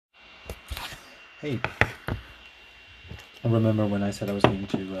Hey, I remember when I said I was going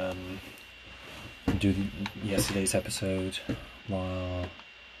to do yesterday's episode while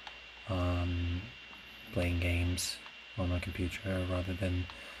playing games on my computer rather than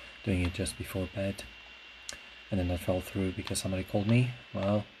doing it just before bed. And then that fell through because somebody called me.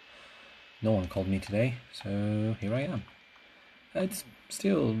 Well, no one called me today, so here I am. It's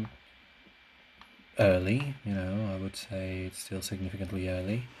still early, I would say it's still significantly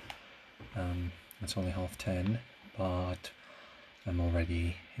early. It's only 10:30, but I'm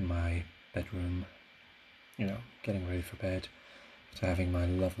already in my bedroom, getting ready for bed. So having my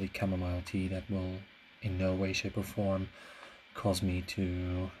lovely chamomile tea that will in no way, shape or form cause me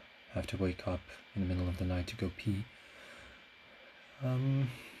to have to wake up in the middle of the night to go pee. But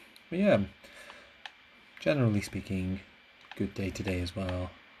yeah, generally speaking, good day today as well.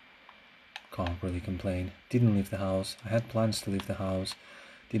 Can't really complain. Didn't leave the house. I had plans to leave the house.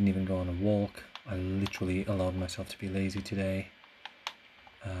 Didn't even go on a walk. I literally allowed myself to be lazy today.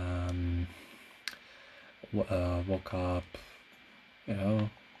 Woke up,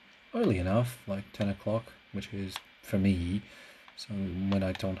 early enough, like 10 o'clock, which is for me. So when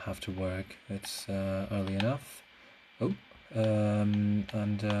I don't have to work, it's early enough.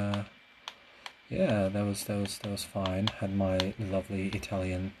 Yeah, that was fine. Had my lovely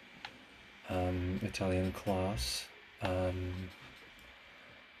Italian class.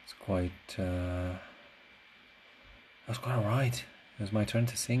 It's quite. That's quite alright. It was my turn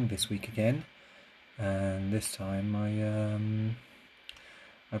to sing this week again, and this time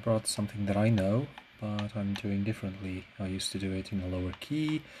I brought something that I know, but I'm doing differently. I used to do it in a lower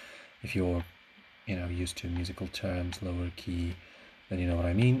key. If you're, used to musical terms, lower key, then you know what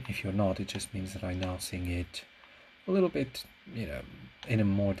I mean. If you're not, it just means that I now sing it a little bit, in a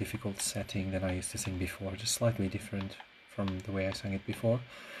more difficult setting than I used to sing before, just slightly different from the way I sang it before,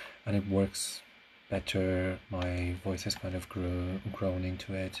 and it works better. My voice has kind of grown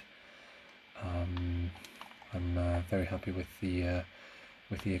into it. I'm very happy with the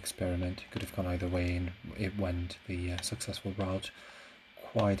experiment. It could have gone either way, and it went the successful route.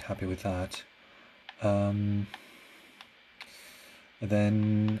 Quite happy with that.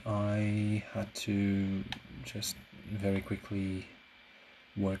 Then I had to just very quickly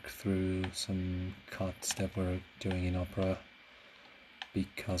work through some cuts that we're doing in opera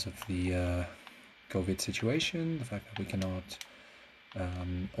because of the COVID situation, the fact that we cannot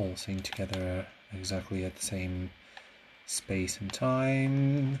all sing together exactly at the same space and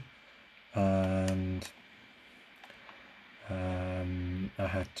time, and I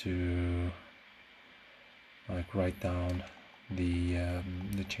had to write down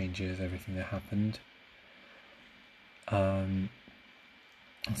the changes, everything that happened.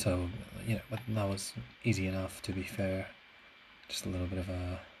 So but that was easy enough, to be fair. Just a little bit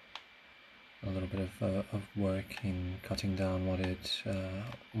of work in cutting down what's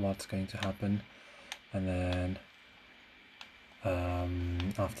going to happen, and then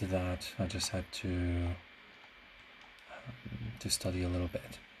after that I just had to study a little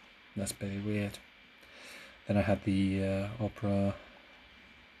bit. That's very weird. Then I had the opera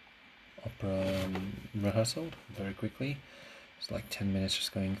rehearsal very quickly. It's like 10 minutes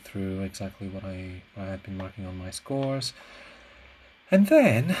just going through exactly what I had been marking on my scores. And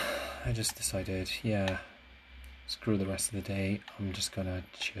then I just decided, screw the rest of the day, I'm just gonna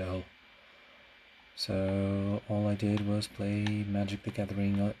chill. So all I did was play Magic the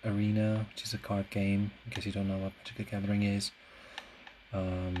Gathering Arena, which is a card game, in case you don't know what Magic the Gathering is.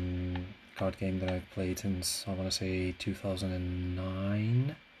 Card game that I've played since, I want to say,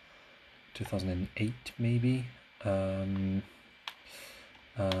 2009, 2008 maybe.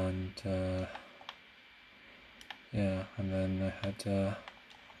 And then I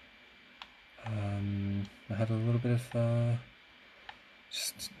had a little bit of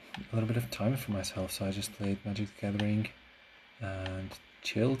just a little bit of time for myself, so I just played Magic the Gathering and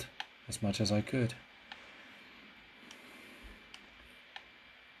chilled as much as I could.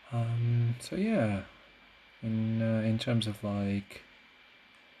 So yeah, in terms of in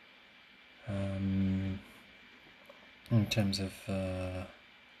terms of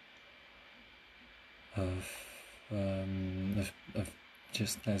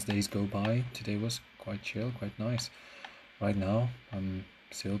just as days go by, today was quite chill, quite nice. Right now, I'm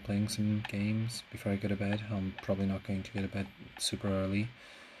still playing some games before I go to bed. I'm probably not going to go to bed super early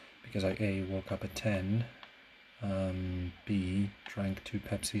because I A, woke up at 10, B, drank 2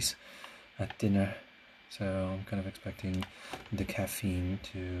 Pepsis at dinner, so I'm kind of expecting the caffeine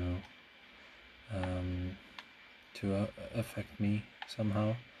to affect me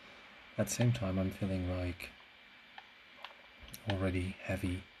somehow. At the same time, I'm feeling already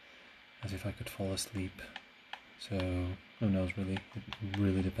heavy as if I could fall asleep. So who knows, really. It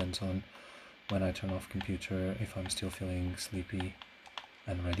really depends on when I turn off computer, if I'm still feeling sleepy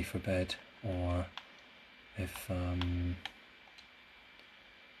and ready for bed, or if I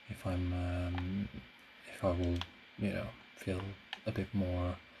will, feel a bit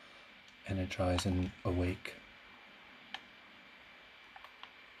more energized and awake.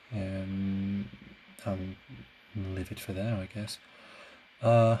 I'll leave it for there, I guess.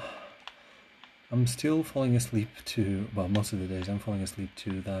 I'm still falling asleep to, well, most of the days I'm falling asleep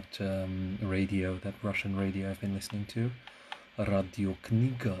to that radio, that Russian radio I've been listening to, Radio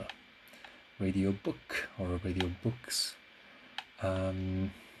Kniga, radio book, or radio books.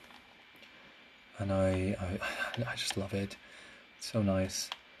 And I just love it. It's so nice.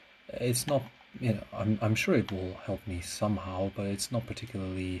 It's not, I'm sure it will help me somehow, but it's not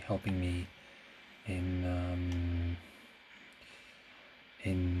particularly helping me in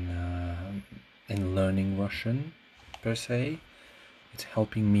learning Russian per se. It's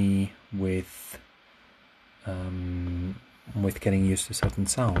helping me with getting used to certain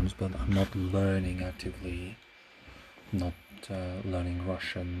sounds, but I'm not learning actively, not learning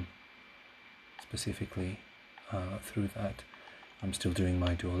Russian specifically through that. I'm still doing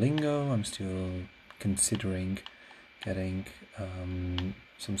my Duolingo. I'm still considering getting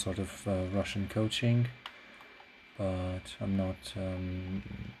some sort of Russian coaching, but I'm not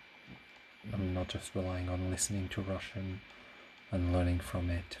just relying on listening to Russian and learning from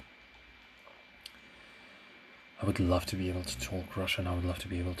it. I would love to be able to talk Russian. I would love to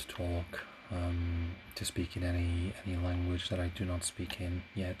be able to talk, to speak in any language that I do not speak in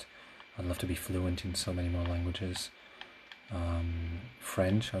yet. I'd love to be fluent in so many more languages.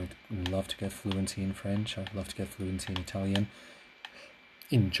 French, I would love to get fluency in French. I'd love to get fluency in Italian,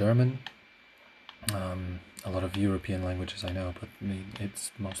 in German. A lot of European languages I know, but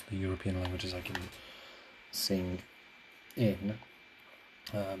it's mostly European languages I can sing in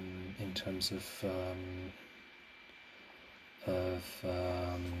terms of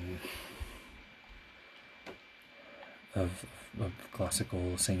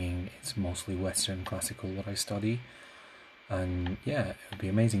classical singing. It's mostly Western classical what I study, and yeah, it would be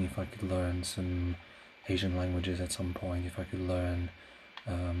amazing if I could learn some Asian languages at some point, if I could learn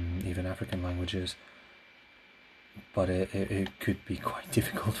even African languages, but it could be quite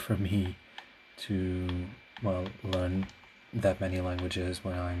difficult for me to, learn that many languages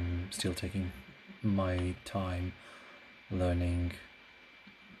when I'm still taking my time learning.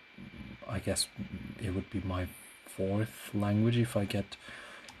 I guess it would be my fourth language if I get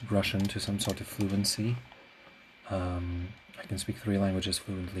Russian to some sort of fluency. I can speak 3 languages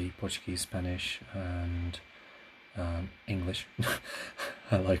fluently: Portuguese, Spanish, and English.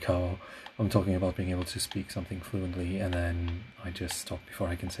 I like how I'm talking about being able to speak something fluently and then I just stop before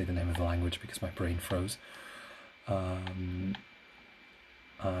I can say the name of the language because my brain froze.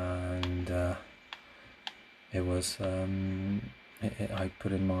 It was I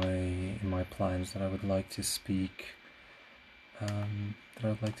put in my plans that I would like to speak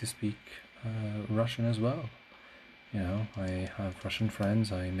Russian as well. I have Russian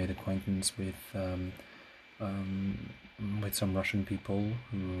friends. I made acquaintance with some Russian people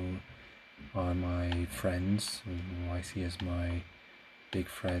who are my friends, who I see as my big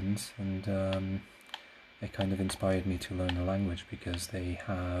friends, and it kind of inspired me to learn the language because they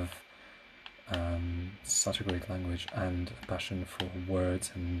have such a great language and a passion for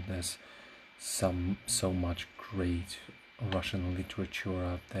words, and there's so much great Russian literature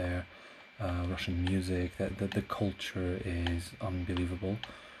out there, Russian music, that the culture is unbelievable,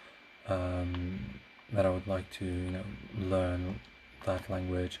 that I would like to learn that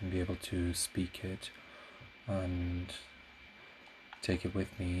language and be able to speak it and take it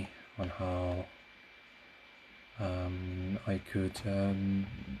with me on how I could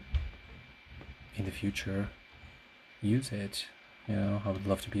in the future use it. I would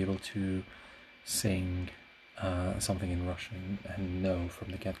love to be able to sing something in Russian and know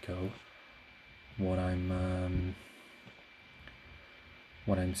from the get-go what I'm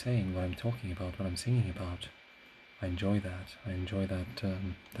saying, what I'm talking about, what I'm singing about. I enjoy that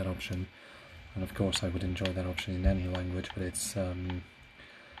option, and of course I would enjoy that option in any language, but it's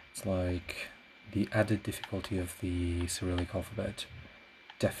like the added difficulty of the Cyrillic alphabet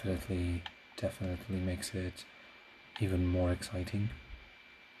definitely makes it even more exciting.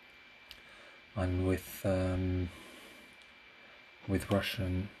 And with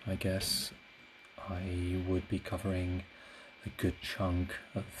Russian, I guess I would be covering a good chunk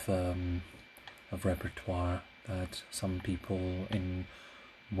of repertoire that some people in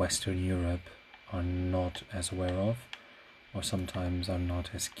Western Europe are not as aware of. or sometimes I'm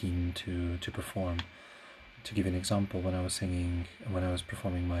not as keen to perform. To give an example, when I was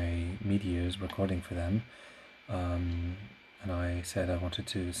performing my Meteors recording for them, and I said I wanted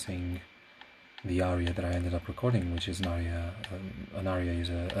to sing the aria that I ended up recording, which is an aria. An aria is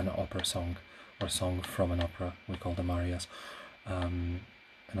an opera song, or a song from an opera. We call them arias. And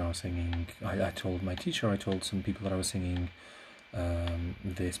I was singing. I told my teacher, I told some people that I was singing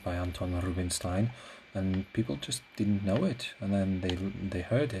this by Anton Rubinstein, and people just didn't know it. And then they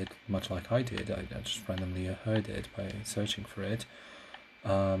heard it, much like I did. I just randomly heard it by searching for it.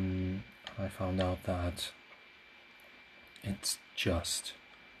 I found out that it's just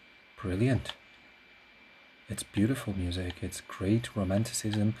brilliant. It's beautiful music. It's great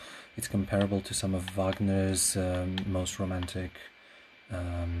romanticism. It's comparable to some of Wagner's most romantic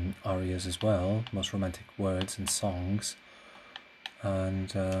arias as well, most romantic words and songs.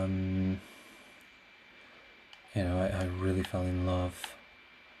 And I really fell in love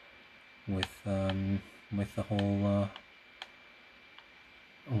with the whole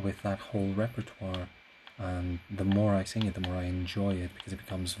with that whole repertoire. And the more I sing it, the more I enjoy it, because it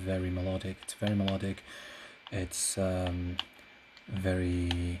becomes very melodic. It's very melodic. It's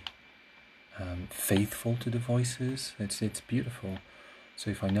very faithful to the voices. It's beautiful. So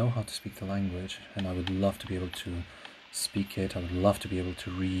if I know how to speak the language, and I would love to be able to speak it, I would love to be able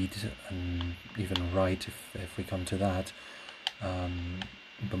to read and even write if we come to that,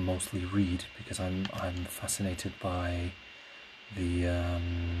 but mostly read, because I'm fascinated by the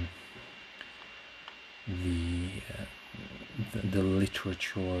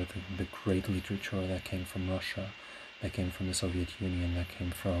literature, the great literature that came from Russia, that came from the Soviet Union, that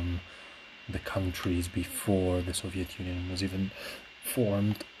came from the countries before the Soviet Union was even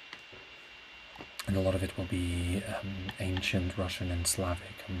formed. And a lot of it will be ancient Russian and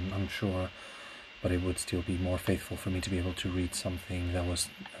Slavic, I'm sure, but it would still be more faithful for me to be able to read something that was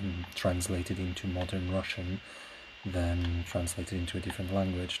translated into modern Russian than translated into a different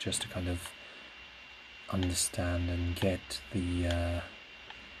language, just to kind of understand and get the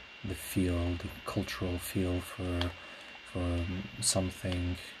feel, the cultural feel for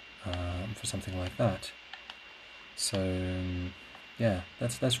something like that. So yeah,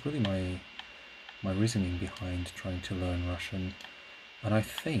 that's really my reasoning behind trying to learn Russian. And I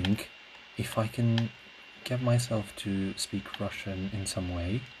think if I can get myself to speak Russian in some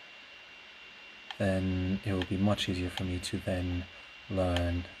way, then it will be much easier for me to then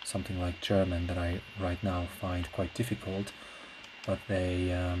learn something like German, that I right now find quite difficult, but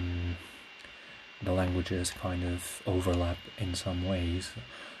the languages kind of overlap in some ways,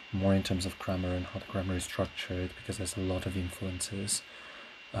 more in terms of grammar and how the grammar is structured, because there's a lot of influences.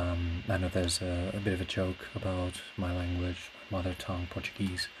 I know there's a bit of a joke about my language, mother tongue,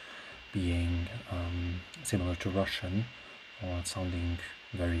 Portuguese, being similar to Russian, or sounding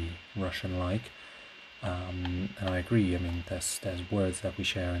very Russian-like. And I agree. I mean, there's words that we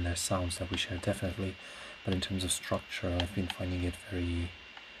share and there's sounds that we share, definitely, but in terms of structure, I've been finding it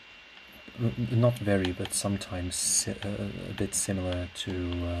not very, but sometimes a bit similar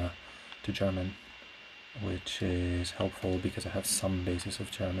to German, which is helpful because I have some basis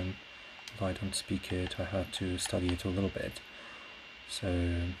of German. If I don't speak it, I had to study it a little bit.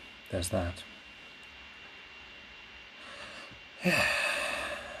 So there's that. Yeah.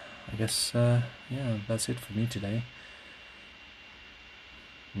 I guess, yeah, that's it for me today.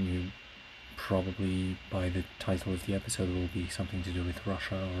 You probably, by the title of the episode, will be something to do with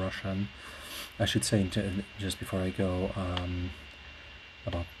Russia or Russian. I should say, just before I go,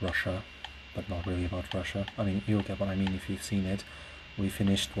 about Russia, but not really about Russia. I mean, you'll get what I mean if you've seen it. We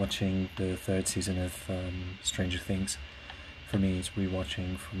finished watching the 3rd season of Stranger Things. For me, it's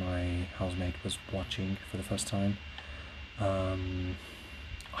rewatching. For my housemate, was watching for the first time.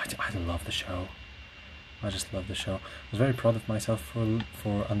 I love the show. I just love the show. I was very proud of myself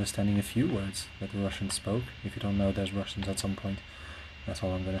for understanding a few words that the Russians spoke. If you don't know, there's Russians at some point. That's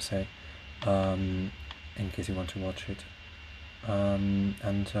all I'm going to say. In case you want to watch it.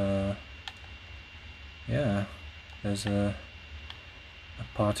 Yeah, there's a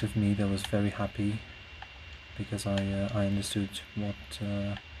part of me that was very happy because I understood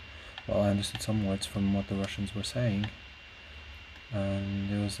I understood some words from what the Russians were saying, and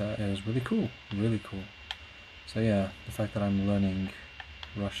it was really cool, really cool. So yeah, the fact that I'm learning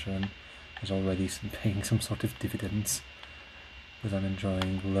Russian is already paying some sort of dividends, because I'm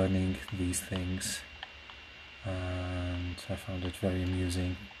enjoying learning these things, and I found it very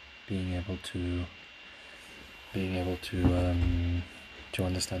amusing being able to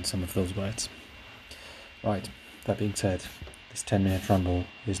understand some of those words. Right, that being said, this 10-minute ramble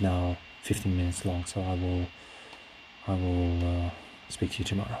is now 15 minutes long, so I will I will speak to you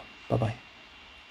tomorrow. Bye bye.